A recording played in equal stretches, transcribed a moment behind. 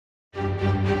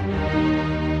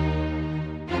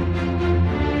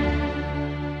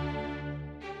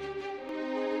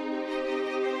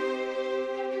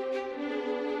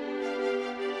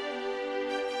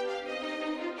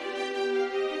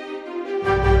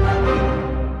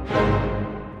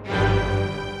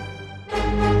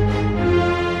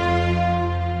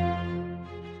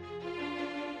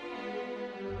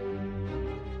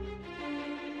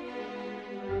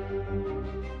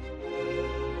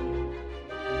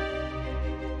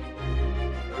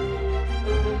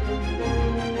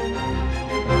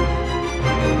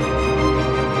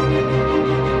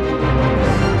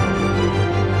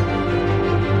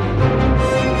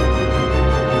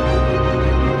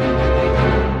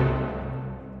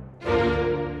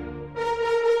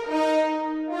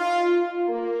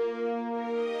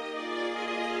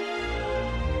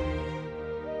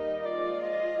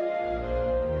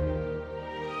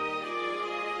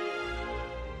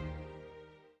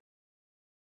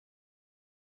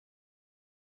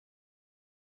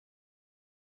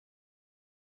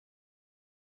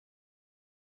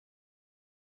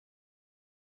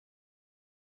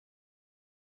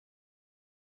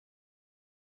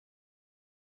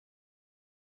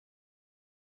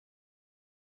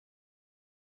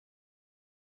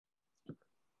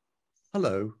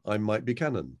Hello, I'm Mike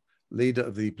Buchanan, leader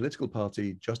of the political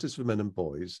party Justice for Men and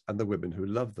Boys and the Women Who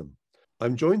Love Them.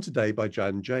 I'm joined today by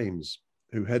Jan James,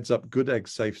 who heads up Good Egg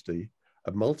Safety,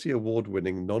 a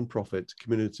multi-award-winning non-profit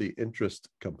community interest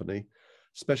company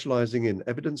specializing in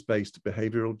evidence-based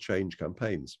behavioral change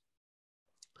campaigns.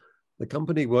 The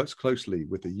company works closely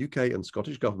with the UK and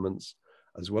Scottish governments,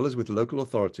 as well as with local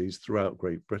authorities throughout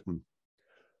Great Britain.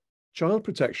 Child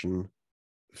protection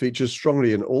features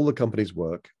strongly in all the company's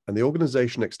work, and the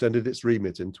organization extended its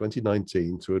remit in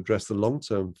 2019 to address the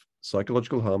long-term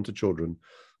psychological harm to children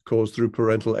caused through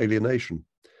parental alienation,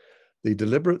 the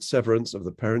deliberate severance of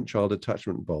the parent-child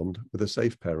attachment bond with a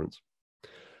safe parent.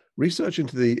 Research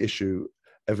into the issue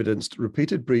evidenced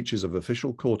repeated breaches of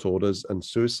official court orders and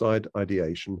suicide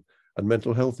ideation and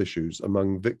mental health issues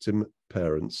among victim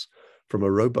parents from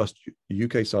a robust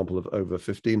UK sample of over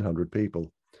 1,500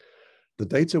 people. The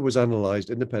data was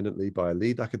analysed independently by a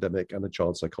lead academic and a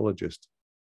child psychologist.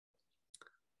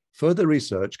 Further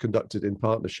research conducted in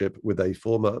partnership with a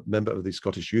former member of the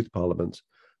Scottish Youth Parliament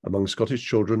among Scottish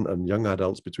children and young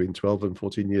adults between 12 and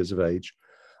 14 years of age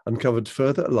uncovered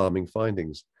further alarming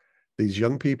findings. These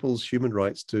young people's human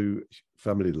rights to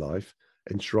family life,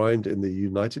 enshrined in the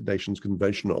United Nations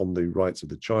Convention on the Rights of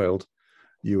the Child,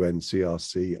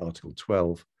 UNCRC Article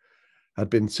 12,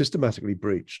 had been systematically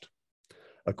breached.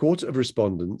 A quarter of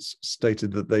respondents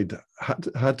stated that they'd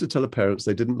had to tell parents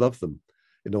they didn't love them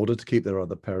in order to keep their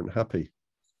other parent happy.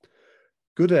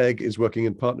 Good Egg is working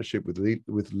in partnership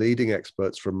with leading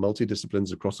experts from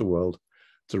multidisciplines across the world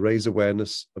to raise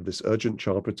awareness of this urgent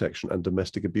child protection and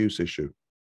domestic abuse issue.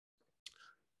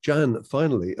 Jan,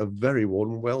 finally, a very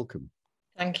warm welcome.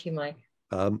 Thank you, Mike.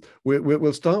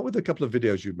 We'll start with a couple of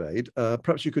videos you made.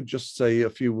 Perhaps you could just say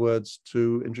a few words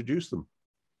to introduce them.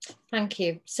 Thank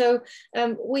you. So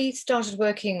we started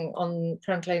working on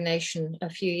Parental Alienation a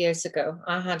few years ago.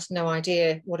 I had no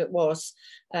idea what it was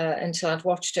until I'd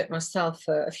watched it myself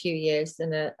for a few years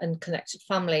in an unconnected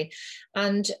family.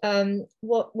 And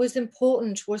what was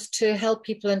important was to help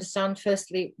people understand,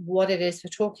 firstly, what it is we're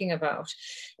talking about.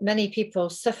 Many people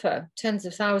suffer, tens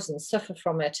of thousands suffer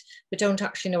from it, but don't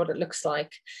actually know what it looks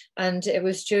like. And it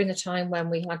was during the time when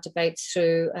we had debates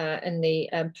through in the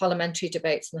parliamentary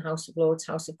debates in the House of Lords,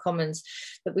 House of Commons,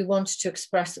 that we wanted to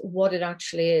express what it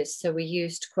actually is. So we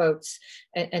used quotes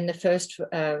in the first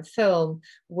film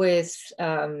with,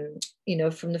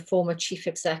 from the former chief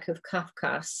exec of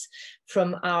Kafkas,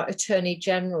 from our Attorney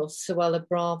General, Suella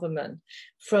Braverman,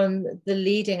 from the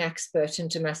leading expert in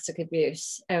domestic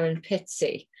abuse, Erin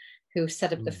Pitsey, who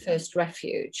set up the first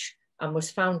refuge and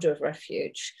was founder of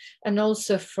Refuge, and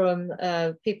also from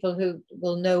people who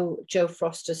will know Jo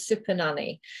Foster's Super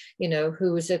Nanny,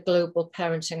 who is a global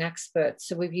parenting expert.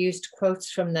 So we've used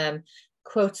quotes from them,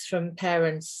 quotes from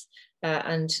parents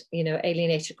and,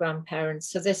 alienated grandparents.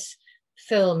 So this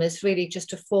film is really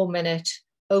just a 4-minute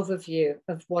overview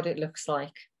of what it looks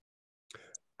like.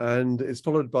 And it's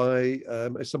followed by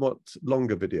a somewhat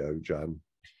longer video, Jan.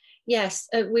 Yes,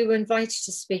 we were invited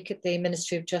to speak at the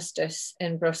Ministry of Justice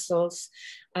in Brussels,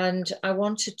 and I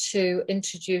wanted to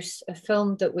introduce a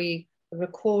film that we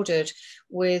recorded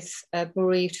with a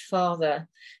bereaved father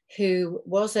who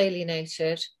was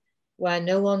alienated, where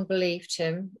no one believed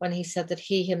him when he said that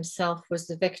he himself was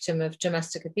the victim of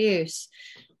domestic abuse,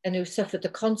 and who suffered the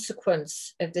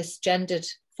consequence of this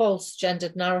false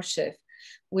gendered narrative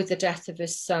with the death of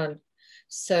his son.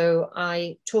 So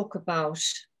I talk about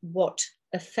what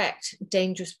effect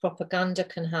dangerous propaganda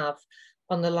can have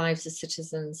on the lives of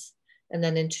citizens, and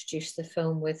then introduce the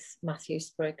film with Matthew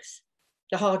Spriggs,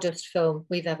 the hardest film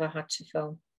we've ever had to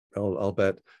film. I'll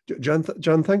bet. Jan,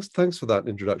 thanks for that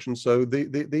introduction. So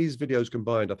these videos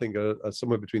combined, I think, are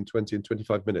somewhere between 20 and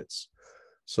 25 minutes.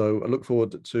 So I look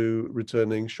forward to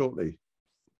returning shortly.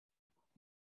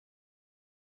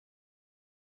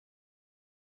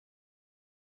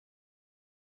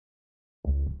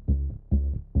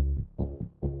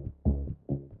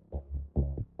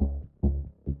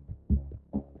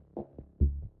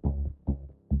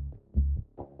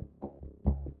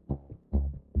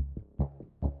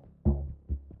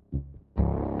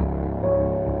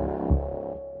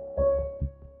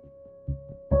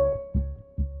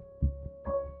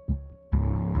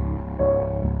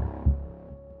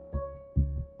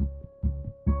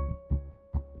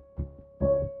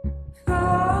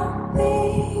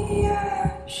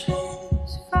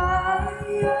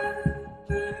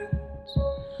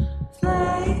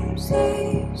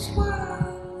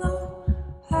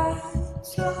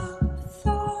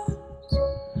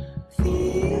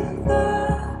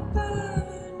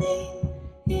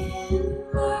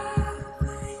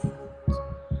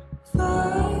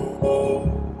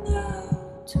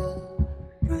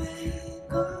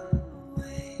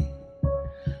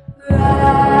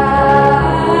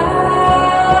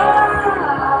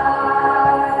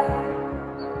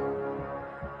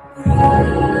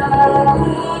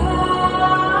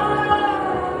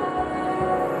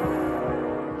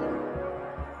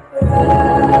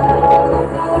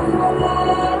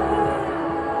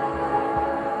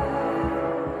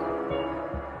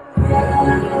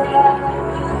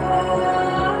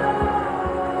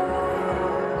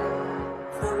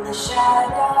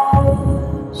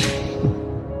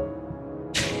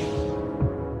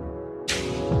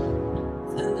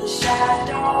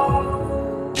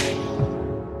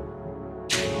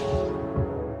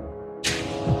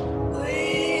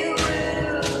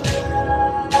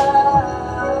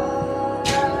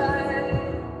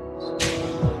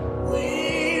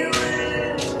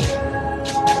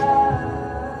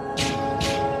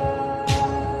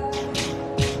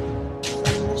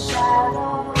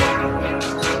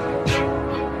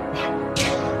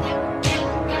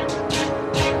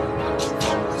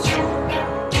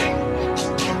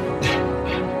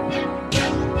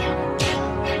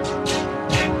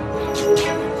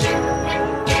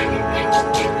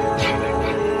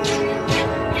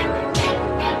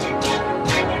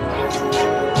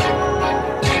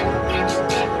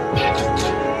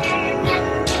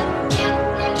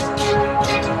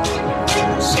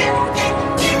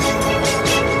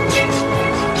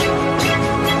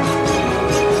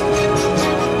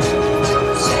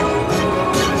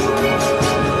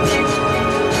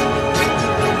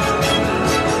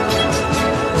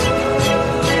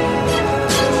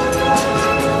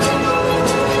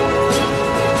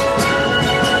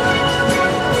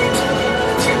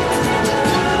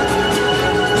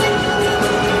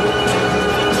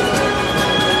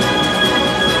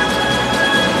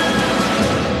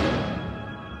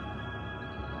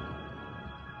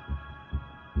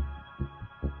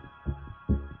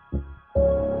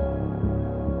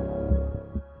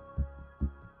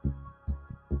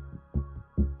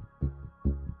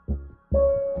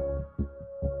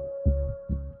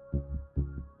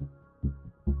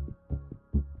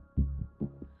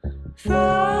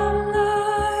 From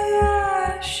the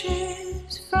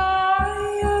ashes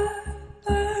fire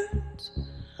burns,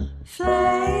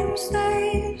 flames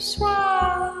they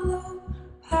swallow,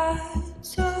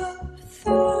 heights of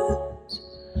thorns.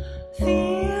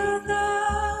 Feel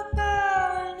the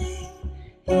burning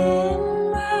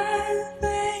in my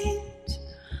veins,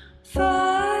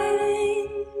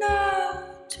 fighting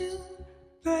not to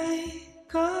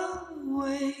break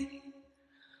away.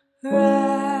 Rise,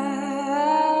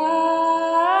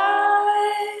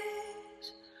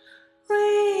 we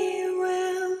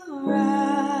will rise.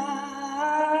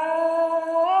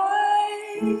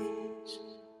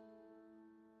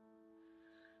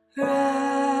 Rise,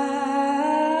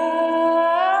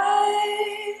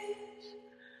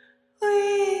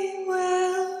 we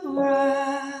will rise.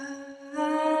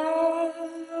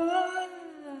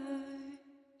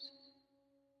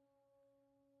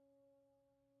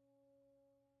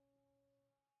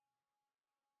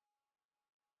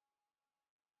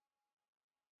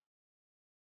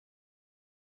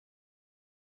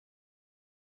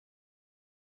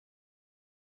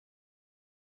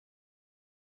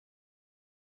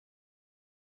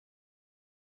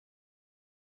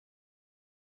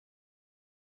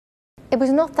 It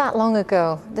was not that long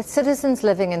ago that citizens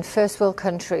living in first world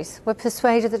countries were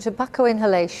persuaded that tobacco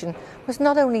inhalation was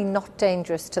not only not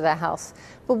dangerous to their health,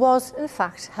 but was in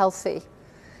fact healthy.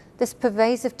 This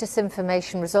pervasive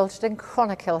disinformation resulted in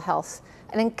chronic ill health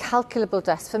and incalculable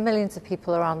deaths for millions of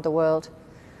people around the world.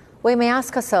 We may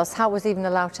ask ourselves how it was even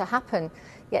allowed to happen,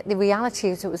 yet the reality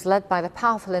is it was led by the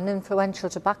powerful and influential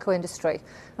tobacco industry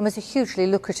and was a hugely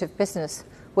lucrative business,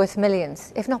 worth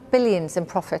millions, if not billions in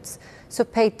profits, so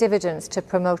paid dividends to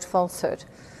promote falsehood.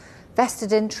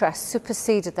 Vested interests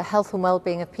superseded the health and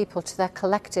well-being of people to their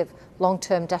collective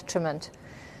long-term detriment.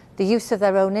 The use of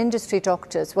their own industry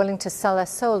doctors willing to sell their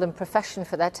soul and profession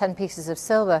for their 10 pieces of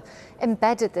silver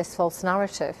embedded this false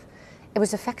narrative. It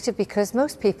was effective because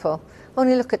most people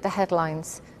only look at the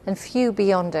headlines and few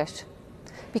beyond it.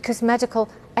 Because medical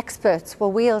experts were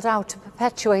wheeled out to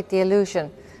perpetuate the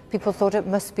illusion, people thought it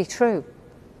must be true.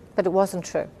 But it wasn't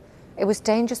true. It was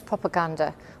dangerous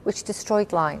propaganda which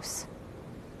destroyed lives.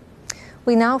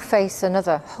 We now face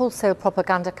another wholesale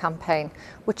propaganda campaign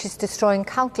which is destroying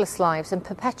countless lives and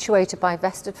perpetuated by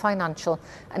vested financial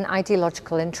and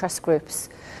ideological interest groups.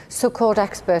 So-called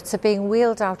experts are being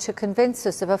wheeled out to convince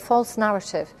us of a false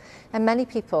narrative, and many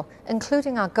people,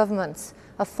 including our governments,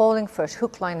 are falling for it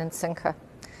hook, line and sinker.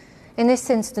 In this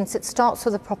instance, it starts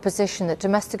with the proposition that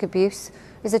domestic abuse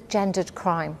is a gendered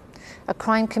crime, a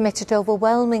crime committed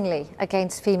overwhelmingly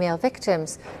against female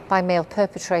victims by male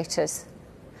perpetrators.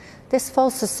 This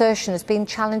false assertion has been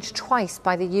challenged twice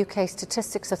by the UK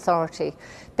Statistics Authority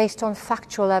based on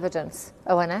factual evidence,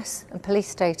 ONS and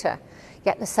police data,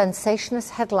 yet the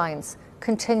sensationalist headlines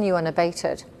continue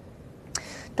unabated.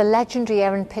 The legendary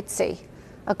Erin Pitsey,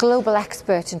 a global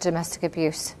expert in domestic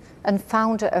abuse and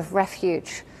founder of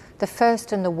Refuge, the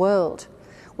first in the world,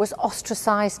 was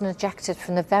ostracised and ejected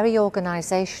from the very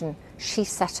organisation she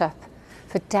set up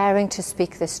for daring to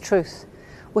speak this truth,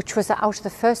 which was that out of the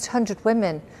first 100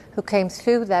 women who came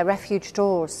through their refuge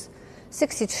doors,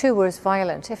 62 were as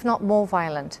violent, if not more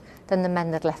violent, than the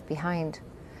men they'd left behind.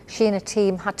 She and her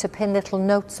team had to pin little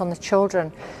notes on the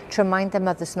children to remind their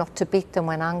mothers not to beat them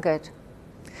when angered.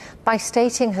 By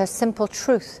stating her simple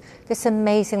truth, this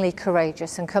amazingly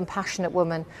courageous and compassionate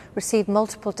woman received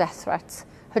multiple death threats.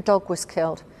 Her dog was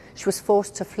killed. She was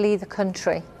forced to flee the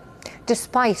country.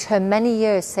 Despite her many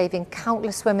years saving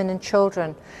countless women and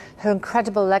children, her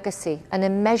incredible legacy and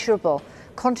immeasurable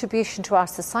contribution to our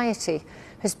society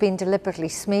has been deliberately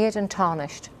smeared and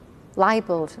tarnished,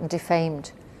 libelled and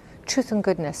defamed, truth and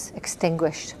goodness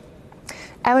extinguished.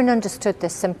 Erin understood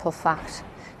this simple fact.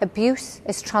 Abuse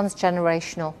is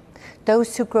transgenerational.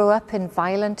 Those who grow up in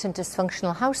violent and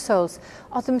dysfunctional households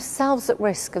are themselves at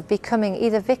risk of becoming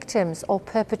either victims or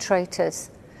perpetrators.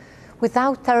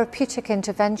 Without therapeutic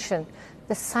intervention,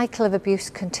 the cycle of abuse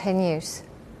continues.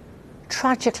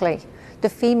 Tragically, the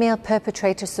female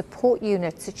perpetrator support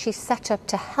units that she set up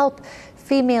to help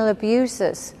female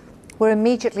abusers were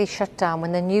immediately shut down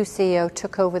when the new CEO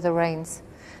took over the reins,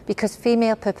 because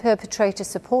female perpetrator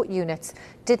support units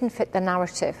didn't fit the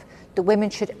narrative that women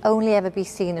should only ever be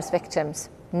seen as victims,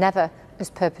 never as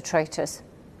perpetrators.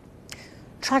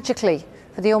 Tragically,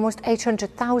 for the almost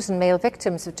 800,000 male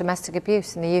victims of domestic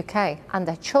abuse in the UK and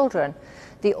their children,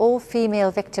 the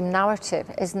all-female victim narrative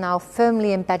is now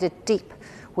firmly embedded deep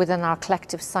within our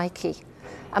collective psyche.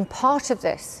 And part of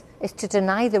this is to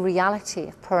deny the reality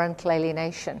of parental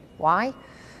alienation. Why?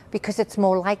 Because it's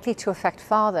more likely to affect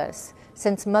fathers,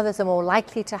 since mothers are more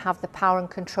likely to have the power and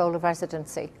control of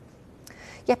residency.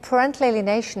 Yet parental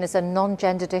alienation is a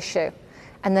non-gendered issue,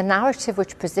 and the narrative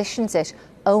which positions it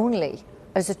only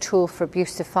as a tool for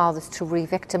abusive fathers to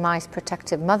re-victimise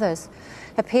protective mothers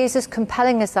appears as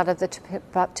compelling as that of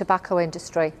the tobacco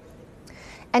industry.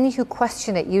 Any who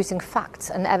question it using facts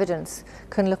and evidence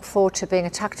can look forward to being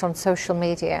attacked on social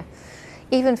media.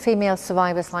 Even female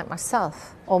survivors like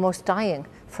myself, almost dying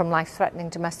from life-threatening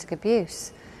domestic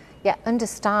abuse. Yet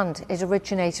understand it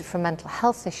originated from mental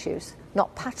health issues,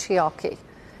 not patriarchy,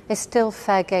 is still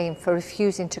fair game for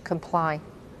refusing to comply.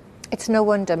 It's no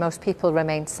wonder most people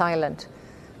remain silent,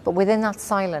 but within that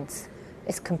silence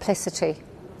is complicity.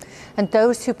 And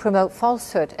those who promote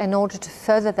falsehood in order to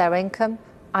further their income,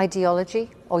 ideology,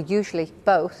 or usually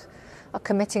both, are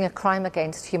committing a crime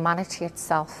against humanity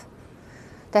itself.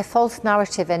 Their false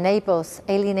narrative enables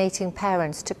alienating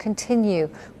parents to continue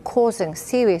causing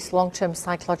serious long-term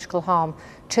psychological harm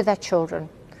to their children,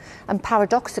 and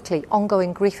paradoxically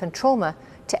ongoing grief and trauma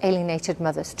to alienated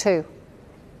mothers too.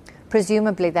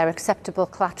 Presumably their acceptable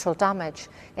collateral damage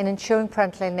in ensuring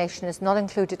parental alienation is not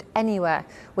included anywhere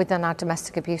within our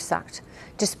Domestic Abuse Act,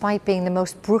 despite being the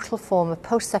most brutal form of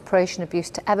post-separation abuse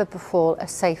to ever befall a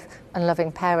safe and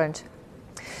loving parent.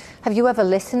 Have you ever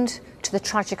listened to the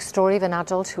tragic story of an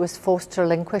adult who was forced to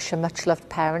relinquish a much-loved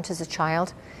parent as a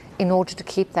child in order to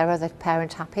keep their other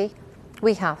parent happy?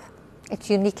 We have. It's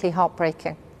uniquely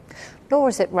heartbreaking. Nor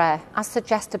is it rare, as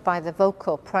suggested by the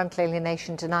vocal parental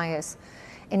alienation deniers.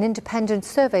 An independent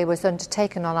survey was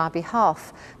undertaken on our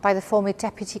behalf by the former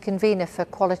Deputy Convener for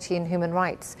Equality and Human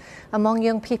Rights among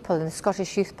young people in the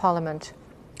Scottish Youth Parliament.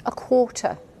 A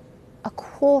quarter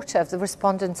of the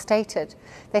respondents stated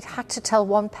they'd had to tell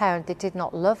one parent they did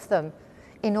not love them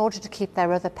in order to keep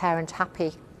their other parent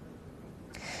happy.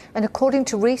 And according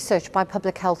to research by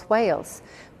Public Health Wales,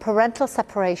 parental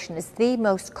separation is the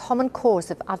most common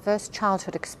cause of adverse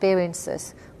childhood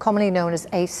experiences, commonly known as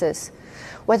ACEs.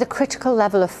 Where the critical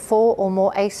level of 4 or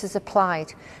more ACEs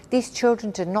applied, these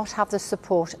children do not have the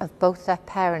support of both their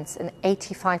parents in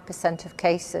 85% of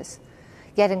cases.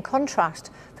 Yet in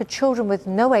contrast, for children with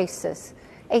no ACEs,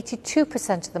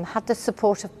 82% of them had the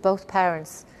support of both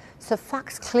parents. So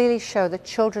facts clearly show that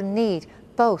children need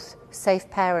both safe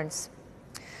parents.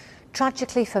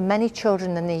 Tragically for many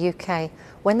children in the UK,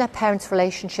 when their parents'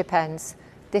 relationship ends,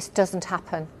 this doesn't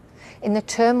happen. In the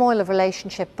turmoil of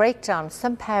relationship breakdown,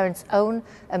 some parents' own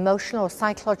emotional or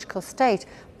psychological state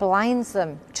blinds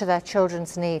them to their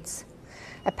children's needs.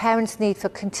 A parent's need for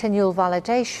continual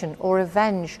validation or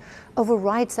revenge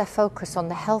overrides their focus on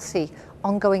the healthy,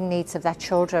 ongoing needs of their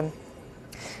children.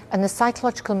 And the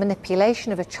psychological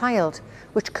manipulation of a child,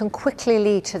 which can quickly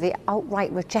lead to the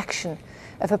outright rejection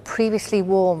of a previously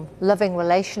warm, loving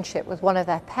relationship with one of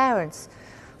their parents,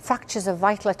 fractures a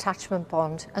vital attachment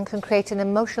bond and can create an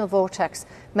emotional vortex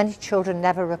many children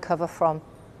never recover from.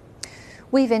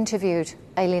 We've interviewed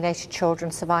alienated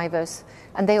children survivors,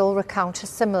 and they all recount a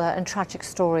similar and tragic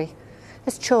story.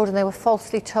 As children, they were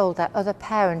falsely told their other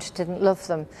parent didn't love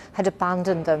them, had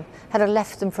abandoned them, had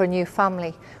left them for a new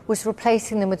family, was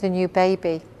replacing them with a new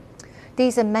baby.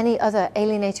 These and many other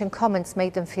alienating comments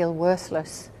made them feel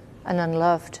worthless and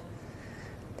unloved.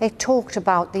 They talked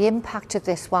about the impact of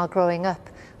this while growing up,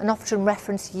 and often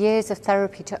referenced years of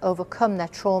therapy to overcome their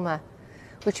trauma,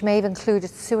 which may have included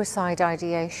suicide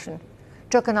ideation,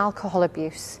 drug and alcohol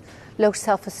abuse, low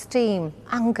self-esteem,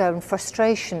 anger and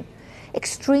frustration,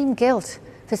 extreme guilt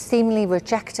for seemingly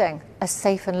rejecting a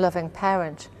safe and loving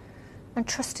parent, and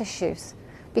trust issues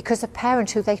because a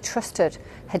parent who they trusted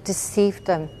had deceived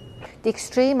them. The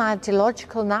extreme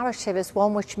ideological narrative is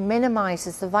one which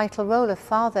minimises the vital role of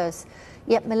fathers,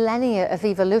 yet millennia of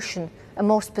evolution, and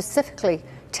more specifically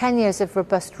 10 years of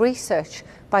robust research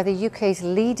by the UK's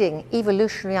leading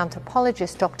evolutionary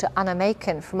anthropologist, Dr. Anna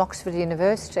Makin from Oxford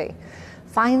University,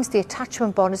 finds the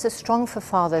attachment bond is as strong for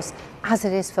fathers as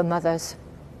it is for mothers.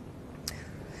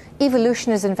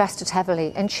 Evolution has invested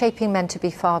heavily in shaping men to be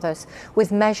fathers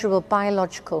with measurable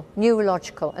biological,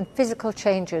 neurological and physical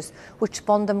changes which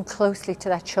bond them closely to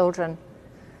their children.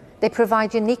 They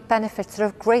provide unique benefits that are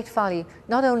of great value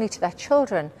not only to their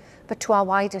children but to our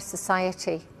wider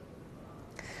society.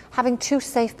 Having two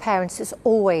safe parents is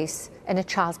always in a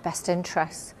child's best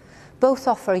interest. Both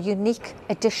offer a unique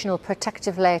additional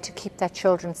protective layer to keep their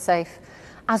children safe,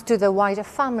 as do the wider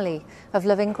family of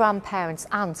loving grandparents,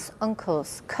 aunts,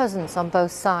 uncles, cousins on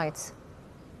both sides.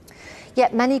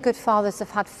 Yet many good fathers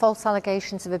have had false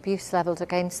allegations of abuse levelled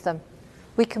against them.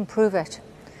 We can prove it.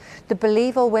 The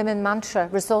Believe All Women mantra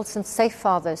results in safe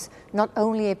fathers, not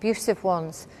only abusive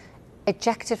ones,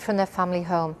 ejected from their family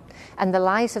home and the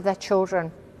lives of their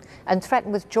children, and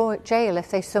threatened with jail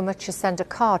if they so much as send a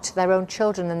card to their own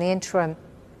children in the interim.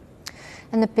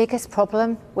 And the biggest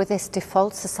problem with this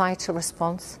default societal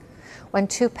response, when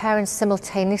two parents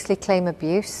simultaneously claim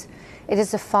abuse, it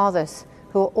is the fathers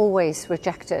who are always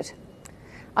rejected.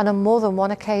 And on more than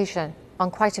one occasion,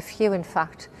 on quite a few in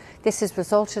fact, this has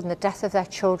resulted in the death of their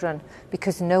children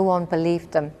because no one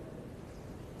believed them.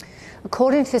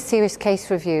 According to serious case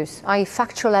reviews, i.e.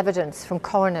 factual evidence from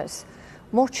coroners,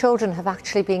 more children have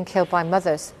actually been killed by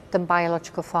mothers than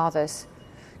biological fathers.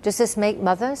 Does this make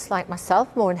mothers, like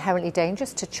myself, more inherently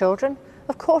dangerous to children?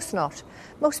 Of course not.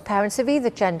 Most parents of either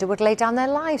gender would lay down their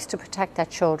lives to protect their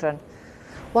children.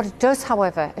 What it does,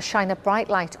 however, is shine a bright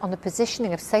light on the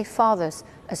positioning of safe fathers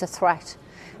as a threat,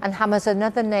 and hammers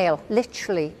another nail,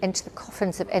 literally, into the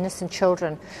coffins of innocent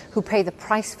children who pay the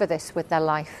price for this with their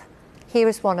life. Here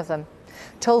is one of them,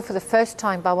 told for the first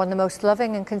time by one of the most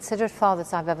loving and considerate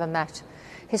fathers I've ever met.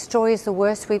 His story is the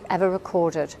worst we've ever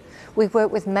recorded. We've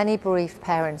worked with many bereaved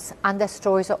parents, and their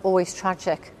stories are always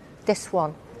tragic. This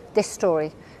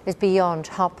story, is beyond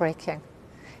heartbreaking.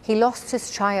 He lost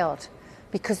his child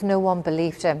because no one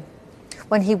believed him,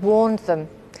 when he warned them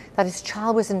that his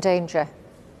child was in danger.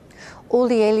 All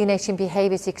the alienating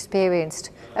behaviours he experienced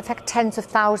affect tens of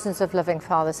thousands of loving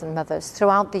fathers and mothers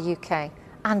throughout the UK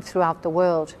and throughout the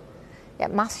world.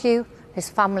 Yet Matthew, his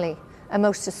family, and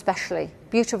most especially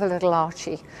beautiful little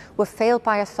Archie, were failed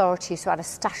by authorities who had a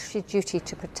statutory duty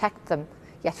to protect them,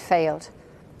 yet failed.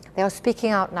 They are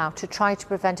speaking out now to try to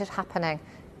prevent it happening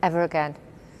ever again,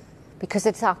 because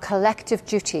it's our collective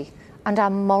duty and our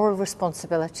moral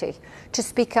responsibility to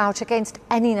speak out against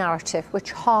any narrative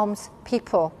which harms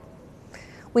people.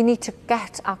 We need to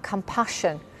get our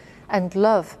compassion and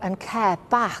love and care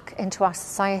back into our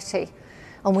society,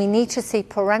 and we need to see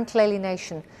parental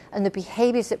alienation and the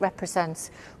behaviours it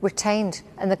represents retained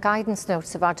in the guidance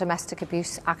notes of our Domestic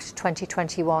Abuse Act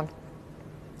 2021.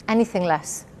 Anything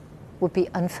less would be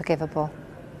unforgivable.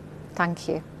 Thank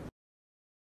you.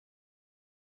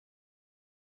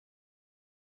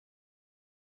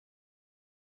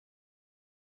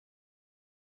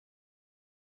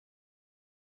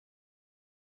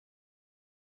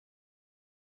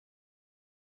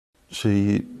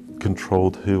 She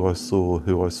controlled who I saw,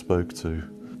 who I spoke to.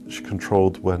 She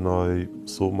controlled when I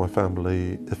saw my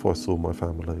family, if I saw my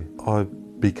family. I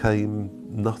became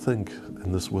nothing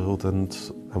in this world, and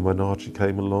when Archie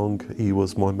came along, he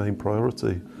was my main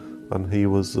priority, and he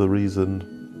was the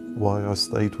reason why I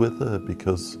stayed with her,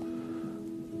 because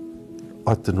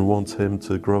I didn't want him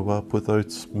to grow up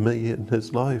without me in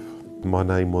his life. My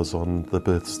name was on the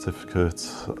birth certificate.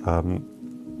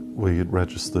 We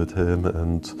registered him,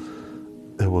 and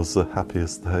it was the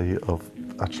happiest day of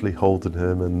actually holding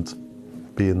him and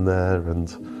being there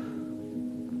and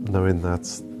knowing that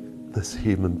this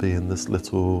human being, this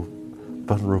little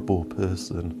vulnerable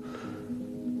person,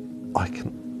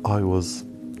 I was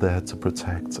there to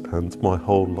protect, and my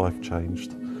whole life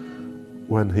changed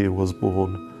when he was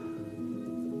born.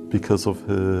 Because of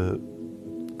her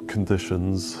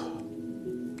conditions,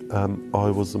 I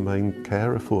was the main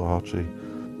carer for Archie.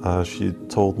 She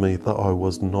told me that I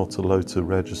was not allowed to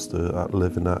register at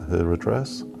living at her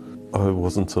address. I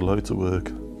wasn't allowed to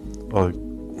work.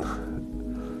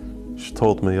 She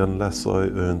told me unless I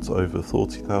earned over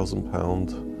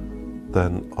 £40,000,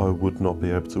 then I would not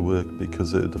be able to work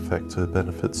because it would affect her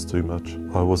benefits too much.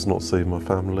 I was not seeing my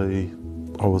family.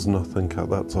 I was nothing at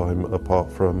that time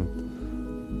apart from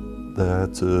there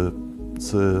to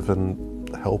serve and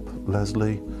help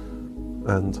Leslie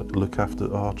and look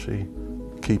after Archie.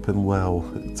 Keep him well,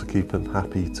 to keep him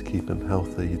happy, to keep him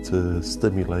healthy, to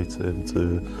stimulate him,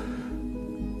 to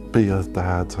be a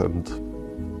dad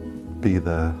and be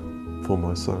there for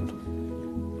my son.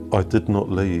 I did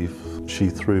not leave. She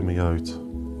threw me out.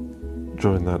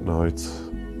 During that night,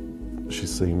 she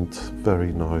seemed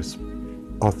very nice.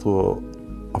 I thought,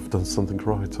 I've done something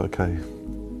right, okay.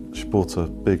 She bought a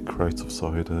big crate of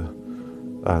cider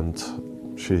and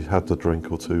she had a drink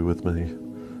or two with me.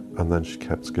 And then she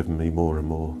kept giving me more and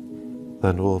more.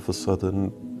 Then all of a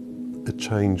sudden, it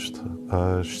changed.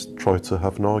 She tried to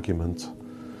have an argument.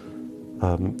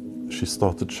 She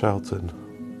started shouting.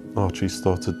 Archie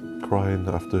started crying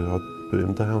after I'd put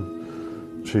him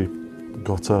down. She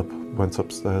got up, went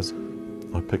upstairs.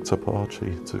 I picked up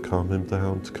Archie to calm him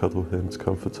down, to cuddle him, to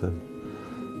comfort him.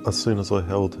 As soon as I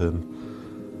held him,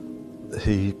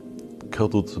 he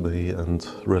cuddled to me and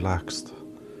relaxed.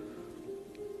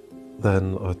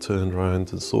 Then I turned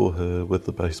around and saw her with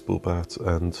the baseball bat,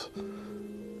 and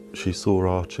she saw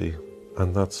Archie,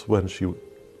 and that's when she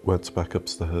went back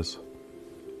upstairs.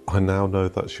 I now know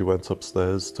that she went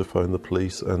upstairs to phone the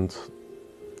police and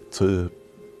to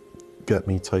get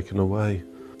me taken away.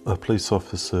 A police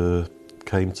officer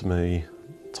came to me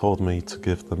told me to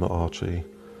give them Archie.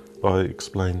 I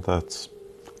explained that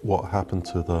what happened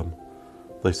to them,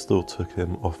 they still took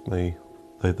him off me.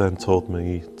 They then told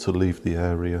me to leave the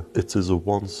area. It is a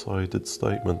one-sided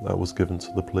statement that was given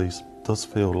to the police. It does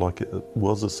feel like it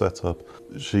was a setup.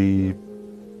 She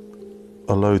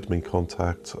allowed me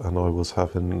contact, and I was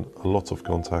having a lot of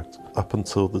contact up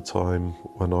until the time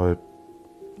when I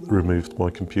removed my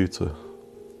computer.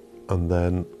 And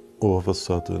then all of a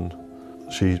sudden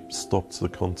she stopped the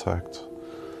contact.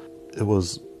 It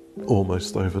was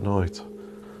almost overnight.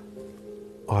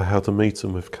 I had a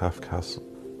meeting with Kafkas.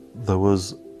 There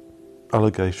was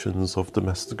allegations of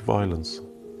domestic violence.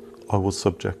 I was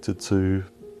subjected to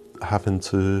having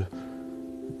to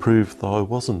prove that I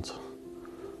wasn't.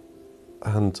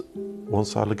 And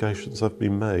once allegations have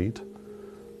been made,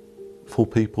 for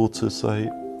people to say,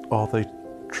 are they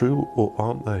true or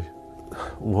aren't they?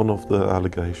 One of the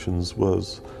allegations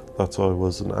was that I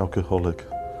was an alcoholic,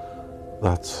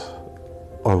 that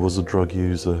I was a drug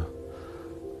user.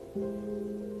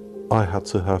 I had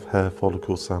to have hair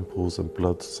follicle samples and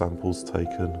blood samples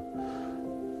taken,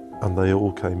 and they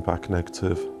all came back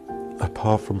negative.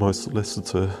 Apart from my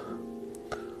solicitor,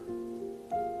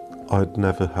 I'd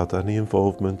never had any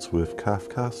involvement with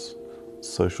Kafkas,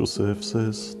 social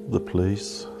services, the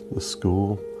police, the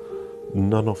school.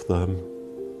 None of them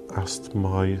asked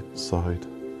my side.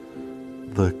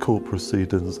 The court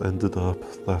proceedings ended up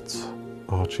that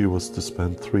Archie was to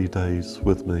spend 3 days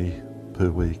with me per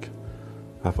week,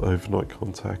 have overnight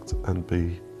contact and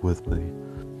be with me.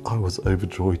 I was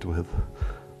overjoyed with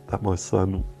that my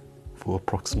son, for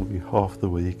approximately half the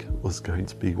week, was going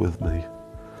to be with me.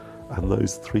 And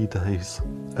those 3 days,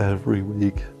 every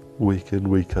week, week in,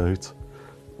 week out,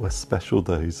 were special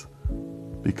days,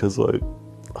 because I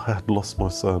had lost my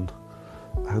son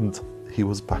and he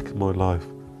was back in my life.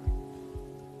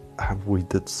 And we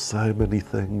did so many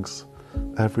things.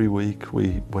 Every week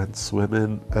we went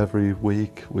swimming, every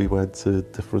week we went to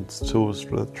different tourist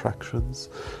attractions,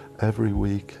 every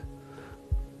week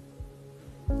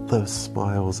those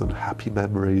smiles and happy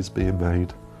memories being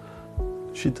made.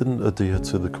 She didn't adhere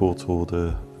to the court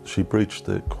order. She breached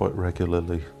it quite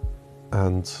regularly,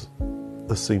 and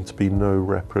there seemed to be no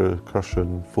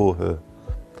repercussion for her.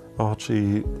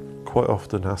 Archie quite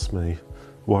often asked me,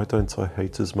 why don't I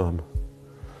hate his mum?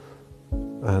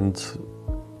 And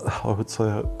I would say,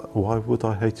 why would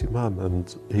I hate your mum?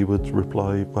 And he would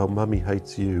reply, well, mummy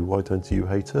hates you, why don't you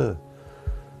hate her?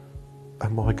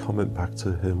 And my comment back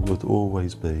to him would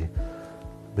always be,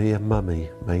 me and mummy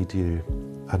made you,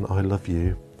 and I love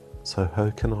you, so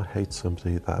how can I hate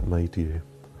somebody that made you?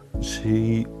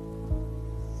 She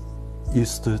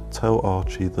used to tell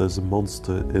Archie there's a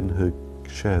monster in her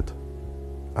shed,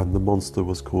 and the monster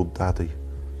was called Daddy.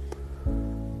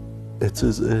 It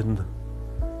is in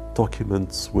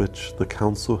documents which the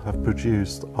council have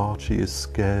produced. Archie is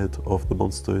scared of the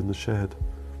monster in the shed.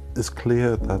 It's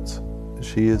clear that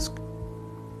she is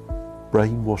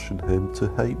brainwashing him to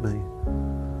hate me.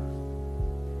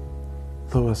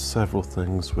 There were several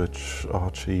things which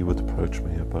Archie would approach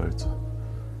me about.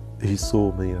 He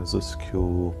saw me as a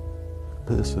secure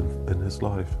person in his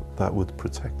life that would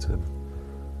protect him,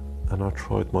 and I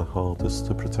tried my hardest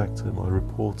to protect him. I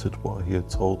reported what he had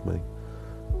told me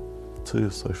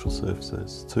to social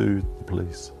services, to the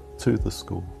police, to the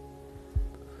school,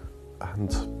 and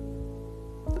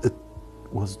it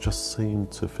was just seen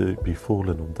to be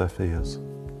falling on deaf ears.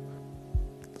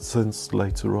 Since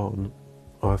later on,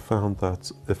 I found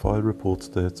that if I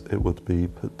reported it, it would be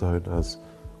put down as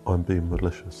I'm being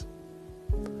malicious.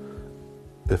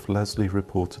 If Leslie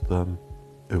reported them,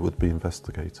 it would be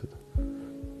investigated.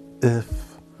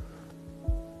 If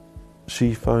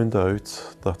she found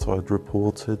out that I'd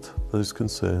reported those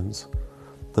concerns,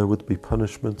 there would be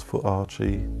punishment for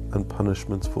Archie and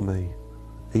punishment for me.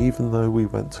 Even though we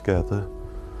went together,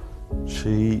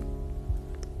 she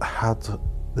had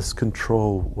this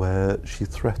control where she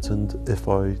threatened if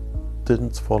I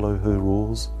didn't follow her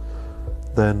rules,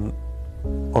 then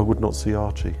I would not see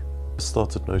Archie. I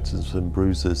started noticing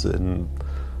bruises in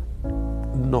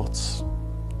not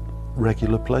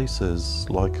regular places,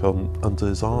 like under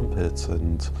his armpit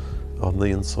and on the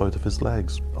inside of his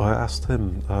legs. I asked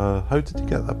him, how did you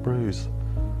get that bruise?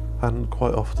 And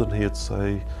quite often he'd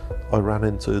say, I ran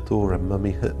into a door and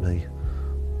mummy hit me.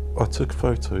 I took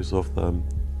photos of them,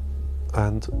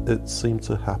 and it seemed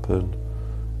to happen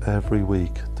every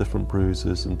week, different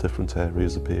bruises in different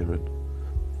areas appearing.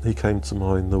 He came to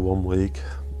mind the one week,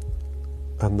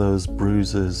 and there was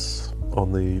bruises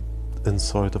on the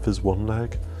inside of his one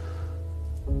leg,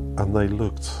 and they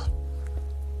looked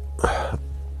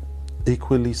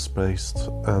equally spaced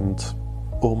and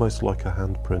almost like a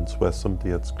handprint where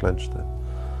somebody had clenched it.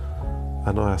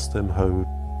 And I asked him how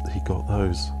he got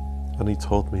those, and he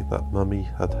told me that Mummy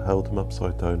had held him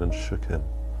upside down and shook him.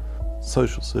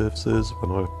 Social services,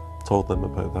 when I told them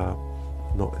about that,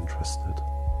 not interested.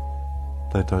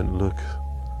 They don't look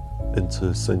into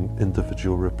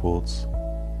individual reports.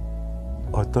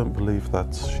 I don't believe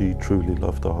that she truly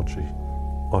loved Archie.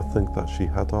 I think that she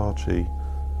had Archie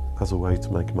as a way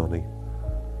to make money.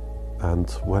 And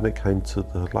when it came to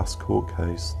the last court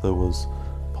case, there was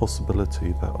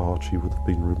possibility that Archie would have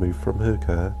been removed from her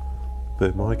care,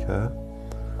 but my care,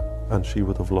 and she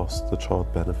would have lost the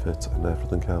child benefit and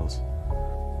everything else.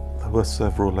 There were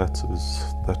several letters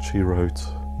that she wrote.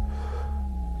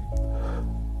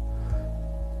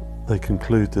 They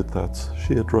concluded that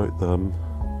she had wrote them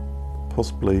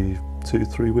possibly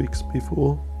 2-3 weeks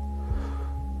before.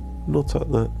 Not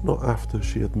after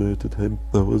she had murdered him.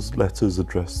 There was letters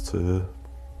addressed to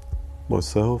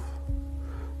myself,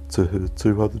 to her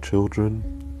 2 other children,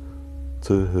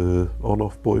 to her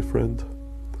on-off boyfriend,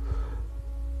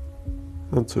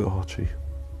 and to Archie.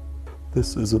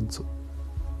 This isn't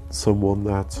someone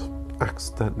that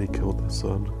accidentally killed their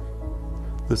son.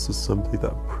 This is somebody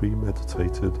that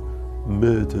premeditated,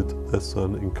 murdered their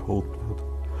son in cold blood.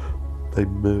 They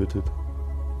murdered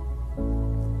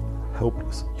a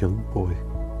helpless young boy.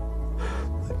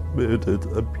 They murdered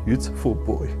a beautiful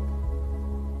boy,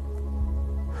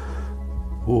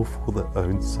 all for their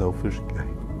own selfish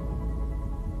gain.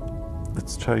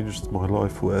 It's changed my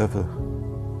life forever.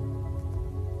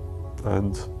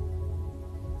 And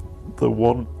the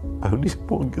only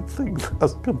one good thing that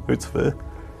has come out of her,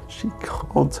 she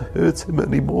can't hurt him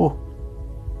anymore.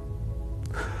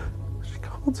 She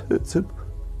can't hurt him.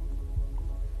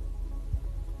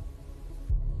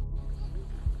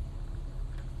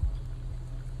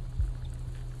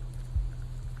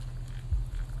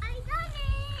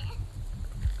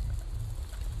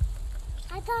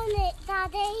 I done it,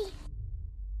 Daddy.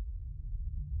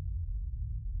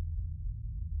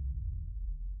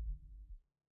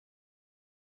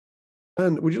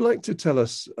 And would you like to tell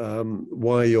us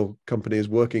why your company is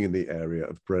working in the area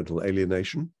of parental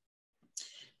alienation?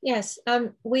 Yes,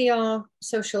 we are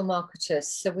social marketers.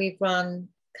 So we've run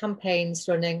campaigns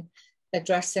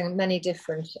addressing many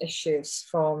different issues,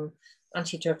 from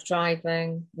anti-drug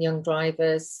driving, young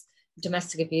drivers,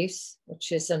 domestic abuse,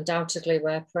 which is undoubtedly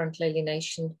where parental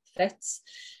alienation fits,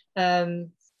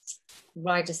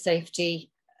 rider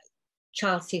safety,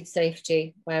 child seat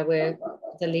safety, where we're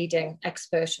the leading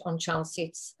expert on child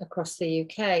seats across the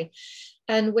UK.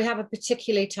 And we have a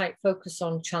particularly tight focus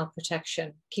on child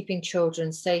protection, keeping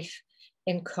children safe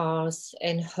in cars,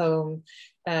 in home,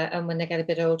 and when they get a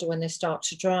bit older, when they start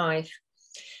to drive.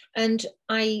 And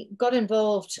I got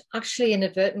involved actually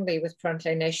inadvertently with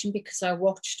Parental Alienation because I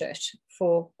watched it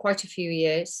for quite a few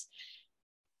years.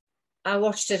 I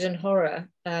watched it in horror.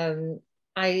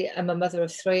 I am a mother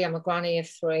of 3, I'm a granny of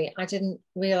 3. I didn't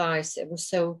realise it was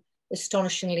so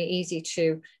astonishingly easy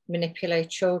to manipulate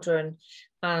children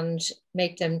and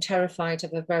make them terrified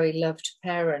of a very loved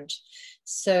parent.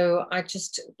 So I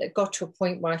just got to a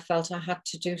point where I felt I had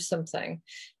to do something,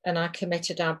 and I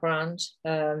committed our brand,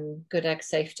 Good Egg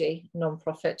Safety,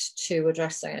 non-profit, to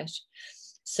addressing it.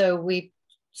 So we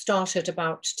started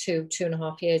about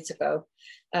 2.5 years ago,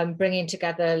 bringing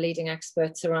together leading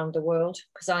experts around the world,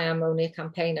 because I am only a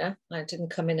campaigner. I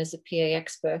didn't come in as a PA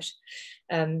expert,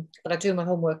 but I do my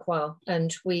homework well.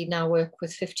 And we now work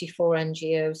with 54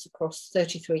 NGOs across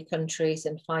 33 countries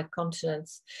and 5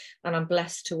 continents. And I'm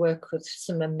blessed to work with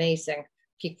some amazing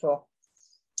people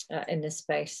in this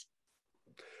space.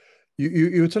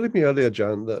 You were telling me earlier,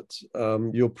 Jan, that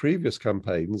your previous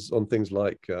campaigns on things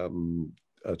like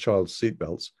child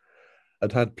seatbelts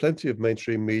had plenty of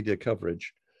mainstream media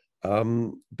coverage,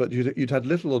 but you'd had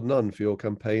little or none for your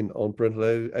campaign on parental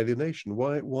alienation.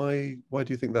 Why do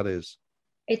you think that is?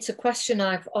 It's a question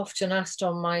I've often asked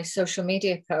on my social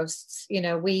media posts. You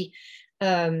know, we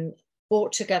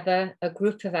brought together a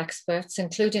group of experts,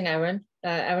 including Erin.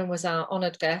 Erin was our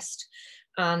honoured guest,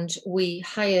 and we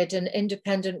hired an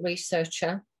independent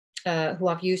researcher who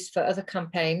I've used for other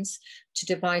campaigns to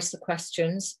devise the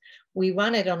questions. We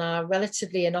ran it on our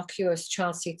relatively innocuous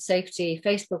child seat safety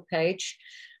Facebook page,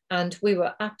 and we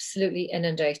were absolutely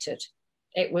inundated.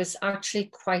 It was actually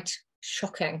quite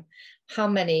shocking how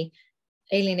many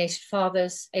alienated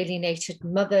fathers, alienated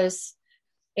mothers,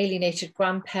 alienated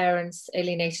grandparents,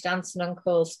 alienated aunts and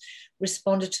uncles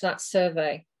responded to that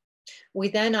survey. We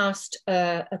then asked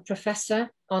a professor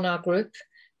on our group,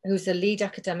 who's a lead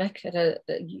academic at a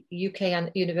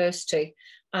UK university,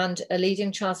 and a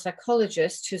leading child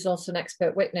psychologist who's also an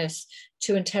expert witness,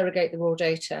 to interrogate the raw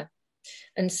data.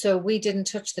 And so we didn't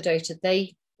touch the data.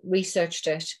 They researched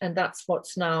it, and that's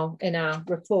what's now in our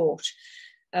report.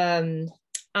 And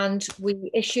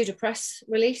we issued a press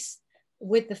release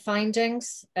with the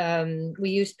findings. We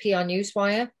used PR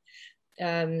Newswire.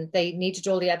 They needed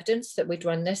all the evidence that we'd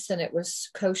run this, and it was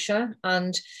kosher.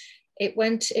 And it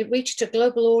reached a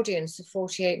global audience of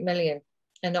 48 million,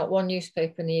 and not one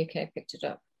newspaper in the UK picked it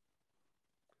up.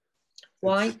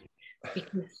 Why?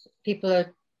 Because people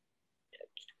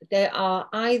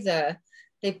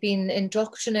they've been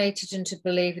indoctrinated into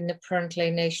believing that parental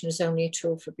alienation is only a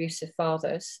tool for abusive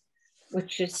fathers,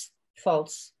 which is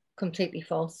false, completely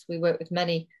false. We work with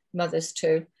many mothers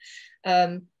too.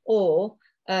 Or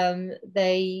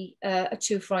they are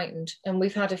too frightened. And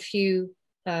we've had a few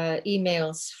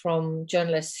emails from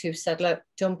journalists who said, look,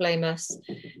 don't blame us.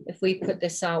 If we put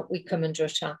this out, we come under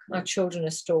attack. Our children are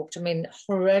stalked. I mean,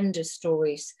 horrendous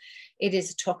stories. It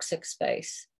is a toxic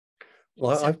space.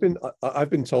 Well, so, I've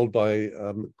been told by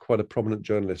quite a prominent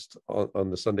journalist on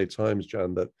the Sunday Times,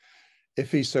 Jan, that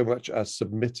if he so much as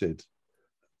submitted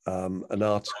an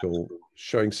article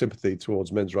showing sympathy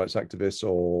towards men's rights activists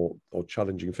or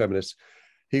challenging feminists,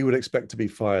 he would expect to be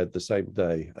fired the same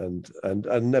day and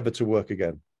never to work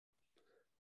again.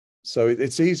 So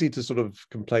it's easy to sort of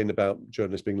complain about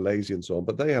journalists being lazy and so on,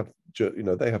 but they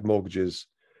have mortgages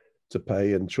to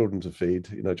pay and children to feed,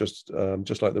 just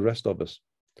like the rest of us.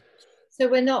 So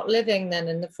we're not living then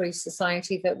in the free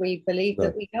society that we believe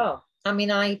that we are. I mean,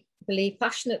 I believe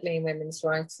passionately in women's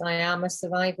rights. I am a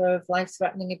survivor of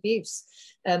life-threatening abuse.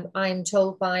 I'm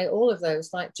told by all of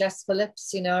those, like Jess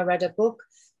Phillips, I read a book,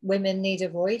 Women Need a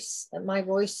Voice, and my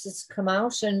voice has come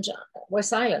out and we're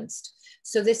silenced.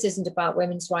 So this isn't about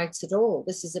women's rights at all.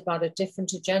 This is about a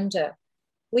different agenda.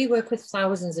 We work with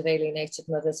thousands of alienated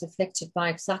mothers afflicted by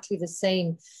exactly the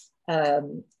same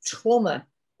trauma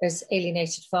as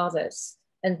alienated fathers,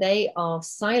 and they are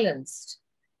silenced.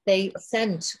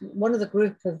 One of the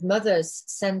group of mothers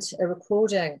sent a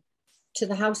recording to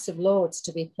the House of Lords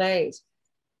to be played,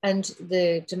 and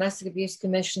the Domestic Abuse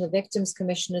Commission, the Victims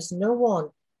Commissioners, no one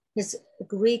has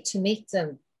agreed to meet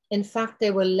them. In fact, they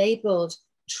were labelled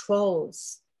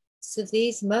trolls. So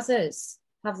these mothers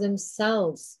have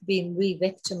themselves been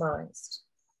re-victimized.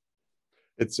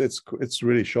 It's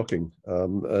really shocking,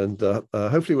 and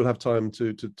hopefully we'll have time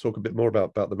to talk a bit more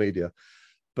about the media.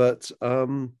 But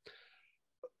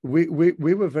we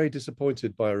were very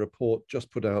disappointed by a report just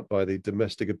put out by the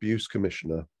Domestic Abuse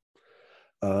Commissioner.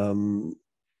 I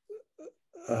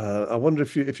wonder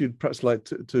if you'd perhaps like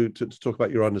to talk about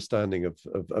your understanding of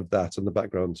that and the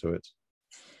background to it.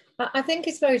 I think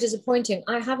it's very disappointing.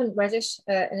 I haven't read it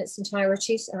in its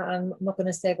entirety. So I'm not going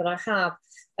to say that I have,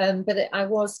 but I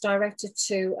was directed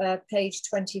to page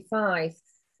 25,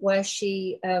 where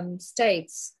she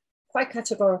states quite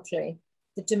categorically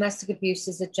that domestic abuse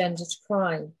is a gendered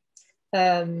crime.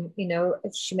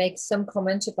 She makes some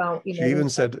comment about, She even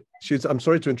said, I'm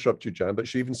sorry to interrupt you, Jan, but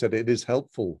she even said it is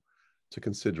helpful to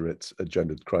consider it a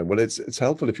gendered crime. Well, it's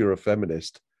helpful if you're a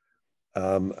feminist,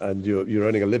 and you're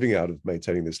earning a living out of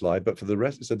maintaining this lie, but for the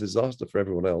rest, it's a disaster for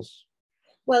everyone else.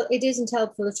 Well, it isn't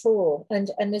helpful at all.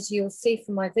 And as you'll see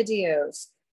from my videos,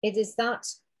 it is that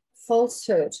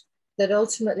falsehood that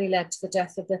ultimately led to the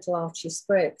death of little Archie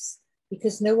Spriggs,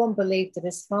 because no one believed that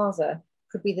his father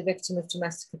could be the victim of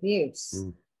domestic abuse.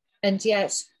 Mm. And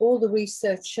yet all the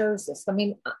research shows us. I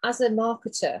mean, as a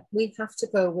marketer, we have to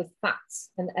go with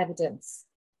facts and evidence.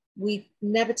 We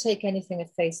never take anything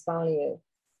at face value.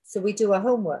 So we do our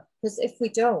homework, because if we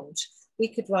don't, we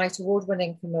could write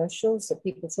award-winning commercials that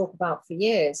people talk about for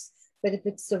years. But if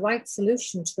it's the right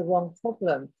solution to the wrong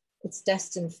problem, it's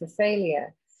destined for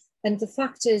failure. And the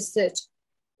fact is that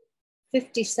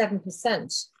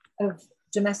 57% of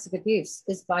domestic abuse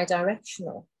is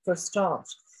bidirectional, for a start.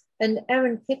 And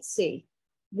Erin Pitsey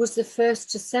was the first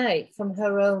to say, from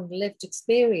her own lived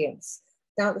experience,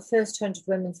 that the first 100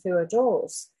 women through her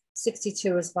doors,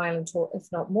 62 as violent, or if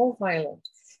not more violent.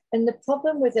 And the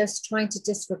problem with us trying to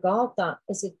disregard that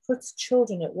is it puts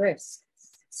children at risk.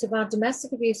 So our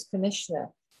Domestic Abuse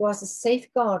Commissioner, who has a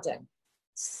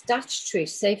statutory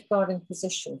safeguarding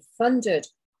position funded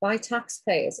by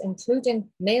taxpayers, including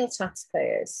male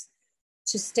taxpayers,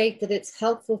 to state that it's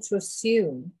helpful to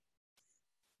assume,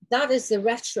 that is the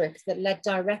rhetoric that led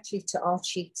directly to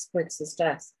Archie Spriggs'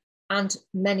 death and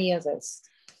many others.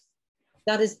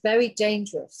 That is very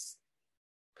dangerous.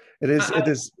 It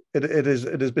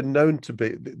has been known to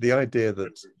be, the idea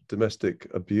that domestic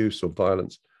abuse or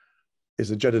violence is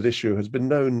a gendered issue has been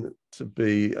known to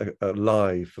be a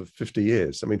lie for 50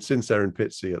 years. I mean, since Erin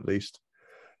Pitsey at least,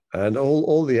 and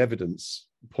all the evidence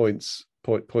points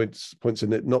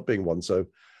in it not being one. So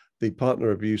the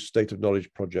Partner Abuse State of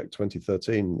Knowledge Project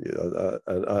 2013,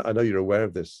 and I know you're aware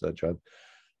of this, Jan,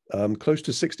 close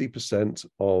to 60%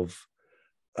 of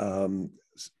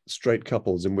straight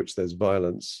couples in which there's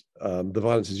violence, the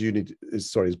violence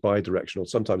is bi-directional.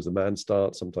 Sometimes the man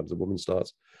starts, sometimes the woman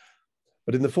starts.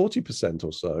 But in the 40%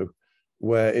 or so,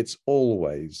 where it's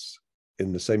always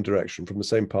in the same direction, from the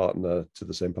same partner to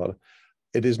the same partner,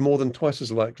 it is more than twice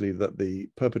as likely that the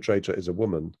perpetrator is a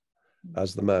woman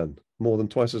as the man, more than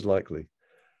twice as likely.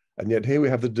 And yet here we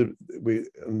have the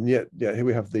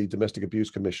Domestic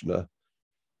Abuse Commissioner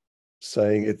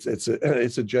saying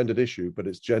it's a gendered issue, but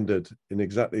it's gendered in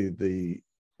exactly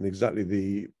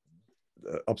the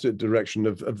opposite direction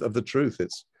of the truth.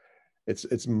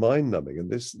 It's mind-numbing,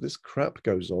 and this crap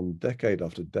goes on decade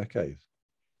after decade.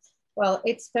 Well,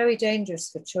 it's very dangerous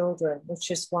for children,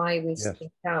 which is why we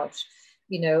speak out.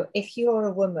 You know, if you are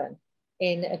a woman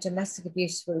in a domestic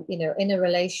abuse, in a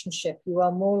relationship, you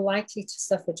are more likely to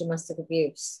suffer domestic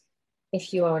abuse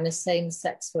if you are in a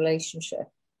same-sex relationship.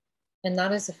 And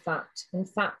that is a fact. And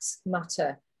facts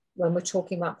matter when we're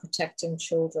talking about protecting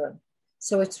children.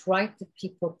 So it's right that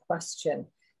people question.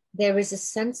 There is a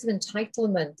sense of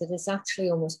entitlement that is actually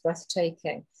almost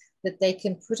breathtaking, that they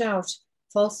can put out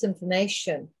false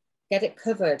information, get it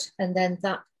covered, and then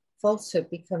that falsehood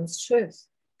becomes truth.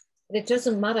 But it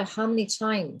doesn't matter how many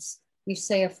times you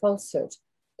say a falsehood,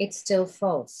 it's still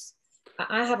false.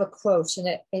 I have a quote, and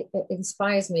it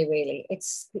inspires me really.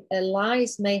 It's,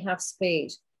 lies may have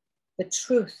speed, but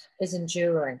truth is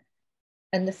enduring,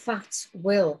 and the facts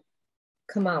will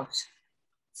come out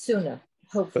sooner,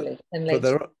 hopefully, than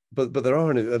later. But there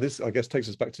are, and this I guess takes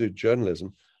us back to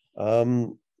journalism.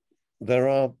 There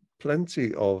are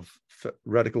plenty of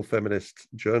radical feminist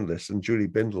journalists, and Julie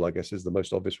Bindel, I guess, is the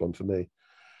most obvious one for me,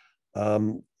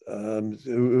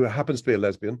 who happens to be a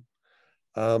lesbian,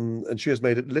 and she has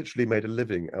literally made a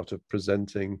living out of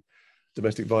presenting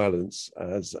domestic violence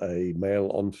as a male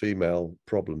on female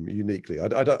problem uniquely. I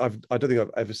don't think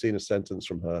I've ever seen a sentence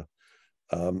from her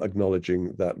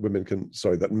acknowledging that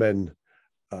men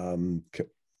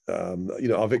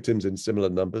are victims in similar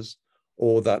numbers,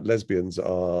 or that lesbians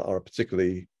are a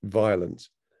particularly violent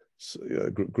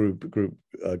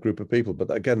group of people. But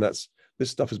again, this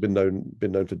stuff has been known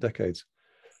for decades.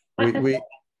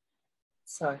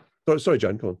 Sorry,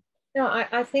 Jan, go on. No,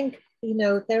 I think,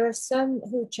 there are some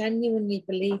who genuinely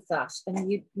believe that,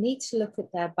 and you need to look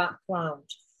at their background.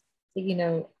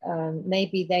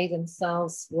 Maybe they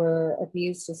themselves were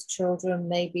abused as children,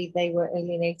 maybe they were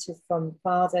alienated from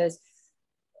fathers.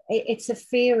 It's a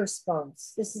fear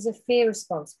response. This is a fear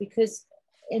response, because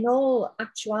in all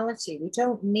actuality, we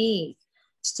don't need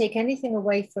to take anything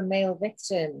away from male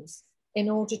victims in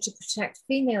order to protect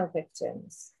female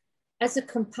victims. As a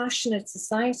compassionate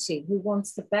society who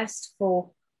wants the best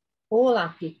for all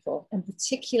our people, and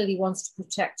particularly wants to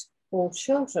protect all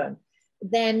children,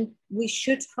 then we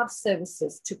should have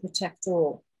services to protect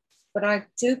all. But I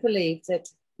do believe that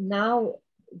now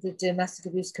the Domestic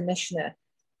Abuse Commissioner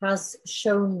has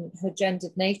shown her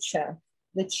gendered nature,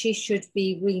 that she should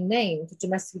be renamed the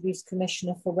Domestic Abuse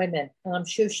Commissioner for Women. And I'm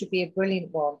sure she'd be a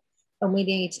brilliant one. And we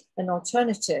need an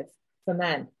alternative for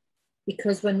men,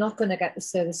 because we're not going to get the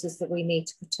services that we need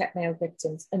to protect male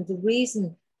victims. And the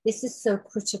reason this is so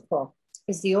critical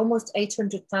is the almost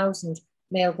 800,000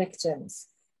 male victims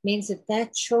means that their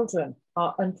children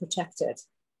are unprotected,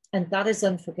 and that is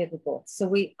unforgivable. So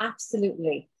we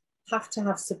absolutely have to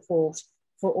have support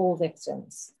for all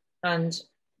victims. And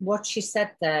what she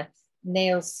said there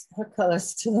nails her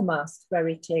colours to the mast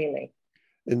very clearly.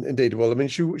 Indeed. Well, I mean,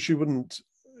 she wouldn't,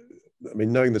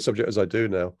 knowing the subject as I do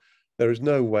now, there is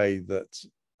no way that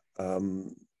a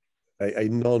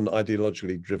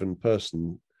non-ideologically driven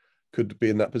person could be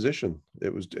in that position.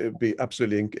 It would be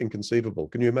absolutely inconceivable.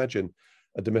 Can you imagine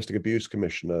a domestic abuse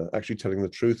commissioner actually telling the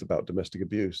truth about domestic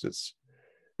abuse? It's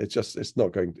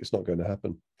not going to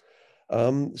happen.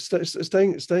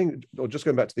 Staying, or just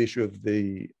going back to the issue of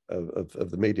the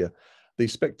media, the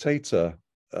Spectator,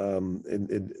 the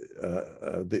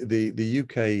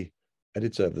UK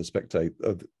editor of the Spectator,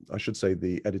 I should say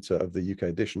the editor of the UK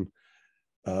edition,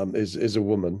 is a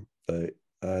woman,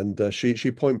 and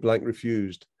she point blank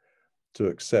refused to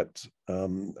accept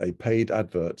a paid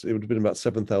advert. It would have been about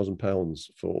 £7,000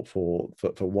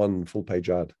 for one full page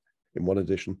ad in one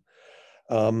edition,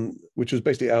 which was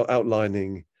basically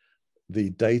outlining the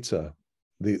data,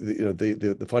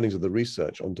 the findings of the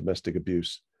research on domestic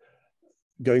abuse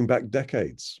going back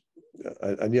decades,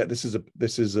 and yet this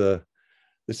is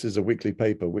a weekly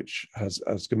paper which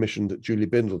has commissioned Julie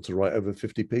Bindel to write over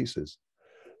 50 pieces.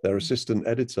 Their assistant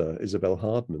editor, Isabel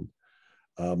Hardman,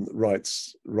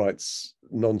 writes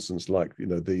nonsense like, you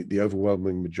know, the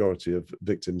overwhelming majority of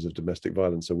victims of domestic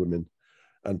violence are women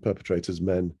and perpetrators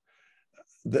men.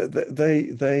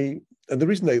 They and the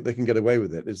reason they can get away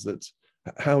with it is that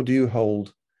how do you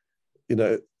hold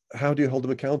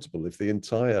them accountable if the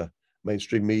entire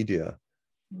mainstream media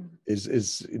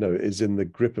is in the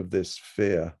grip of this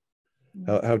fear?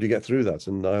 How do you get through that?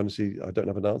 And I don't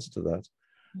have an answer to that.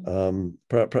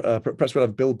 Perhaps we'll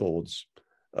have billboards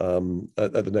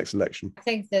at the next election. I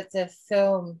think that the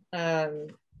film,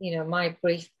 My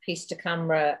Brief Piece to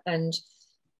Camera, and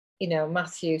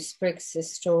Matthew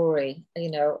Spriggs' story,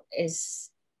 is,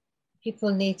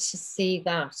 people need to see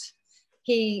that.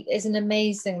 He is an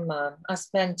amazing man. I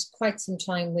spent quite some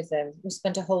time with him. We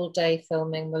spent a whole day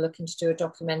filming. We're looking to do a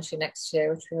documentary next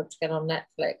year, which we hope to get on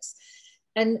Netflix.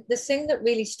 And the thing that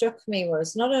really struck me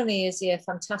was, not only is he a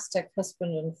fantastic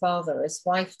husband and father, his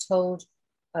wife told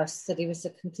us that he was the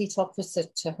complete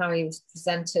opposite to how he was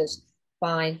presented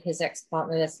by his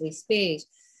ex-partner, Leslie Speed,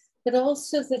 but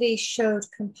also that he showed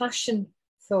compassion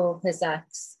for his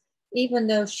ex, even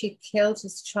though she killed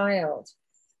his child.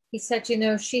 He said,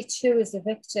 she too is a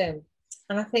victim.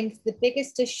 And I think the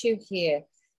biggest issue here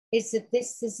is that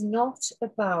this is not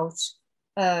about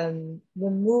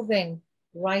removing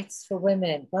rights for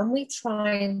women. When we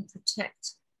try and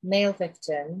protect male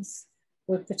victims,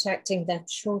 we're protecting their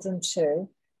children too,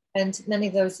 and many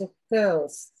of those are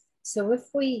girls. So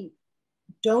if we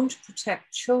don't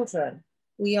protect children,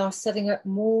 we are setting up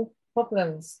more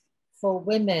problems for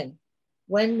women.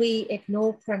 When we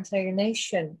ignore parental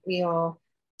alienation, we are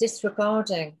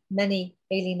disregarding many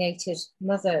alienated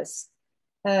mothers.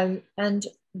 And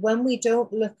when we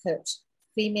don't look at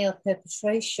female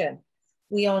perpetration,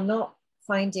 we are not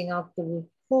finding out the root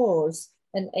cause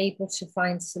and able to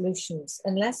find solutions.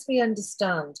 Unless we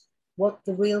understand what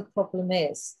the real problem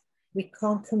is, we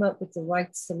can't come up with the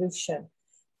right solution.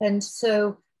 And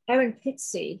so Erin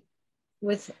Pitsey,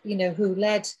 who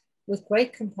led with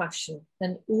great compassion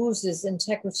and oozes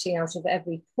integrity out of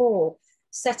every pore,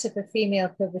 set up a female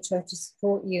perpetrator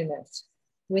support unit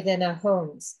within our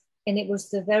homes. And it was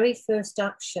the very first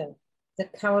action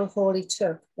that Carol Hawley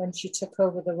took when she took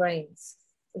over the reins.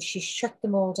 She shut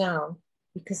them all down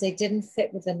because they didn't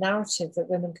fit with the narrative that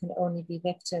women can only be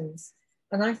victims.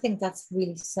 And I think that's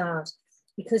really sad,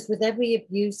 because with every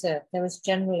abuser, there is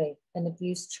generally an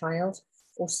abused child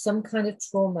or some kind of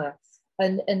trauma.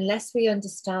 And unless we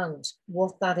understand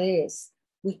what that is,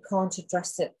 we can't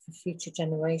address it for future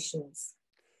generations.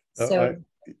 So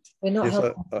we're not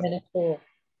helping women at all.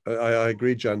 I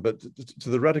agree, Jan, but to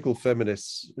the radical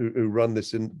feminists who run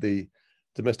this in the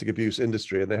domestic abuse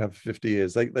industry, and they have 50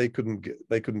 years, they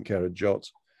couldn't care a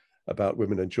jot about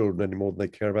women and children any more than they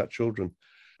care about children.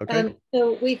 Okay.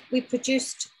 So we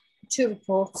produced 2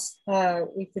 reports.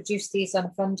 We produced these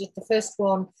unfunded. The first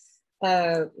one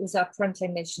was our Parental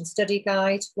Alienation Study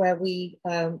Guide, where we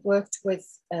worked with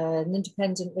an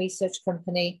independent research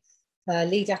company,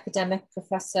 lead academic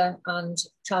professor and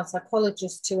child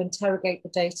psychologist to interrogate the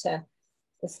data.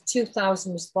 There's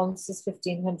 2,000 responses,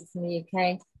 1,500 from the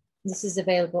UK. This is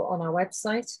available on our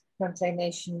website,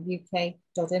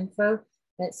 parentalationuk.info,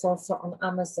 and it's also on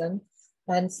Amazon.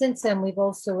 And since then, we've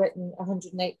also written a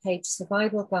 108-page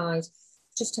survival guide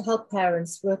just to help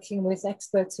parents, working with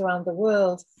experts around the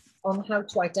world on how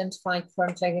to identify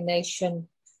parental alienation,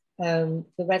 the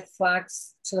red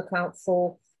flags to look out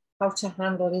for, how to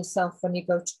handle yourself when you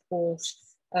go to court.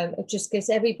 It just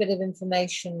gives every bit of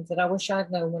information that I wish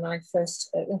I'd known when I first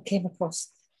came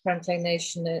across parental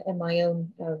alienation in my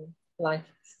own life.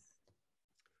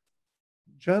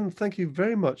 Jan, thank you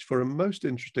very much for a most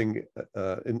interesting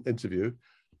interview.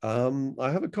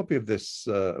 I have a copy of this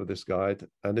guide,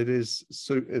 and it is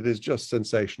just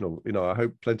sensational. I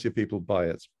hope plenty of people buy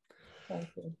it. Thank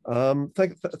you.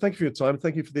 Thank you for your time.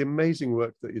 Thank you for the amazing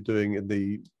work that you're doing in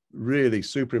the really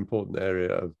super important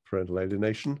area of parental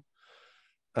alienation.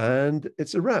 And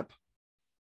it's a wrap.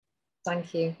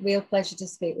 Thank you. Real pleasure to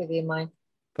speak with you, Mike.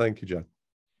 Thank you, Jan.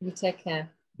 You take care.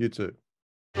 You too.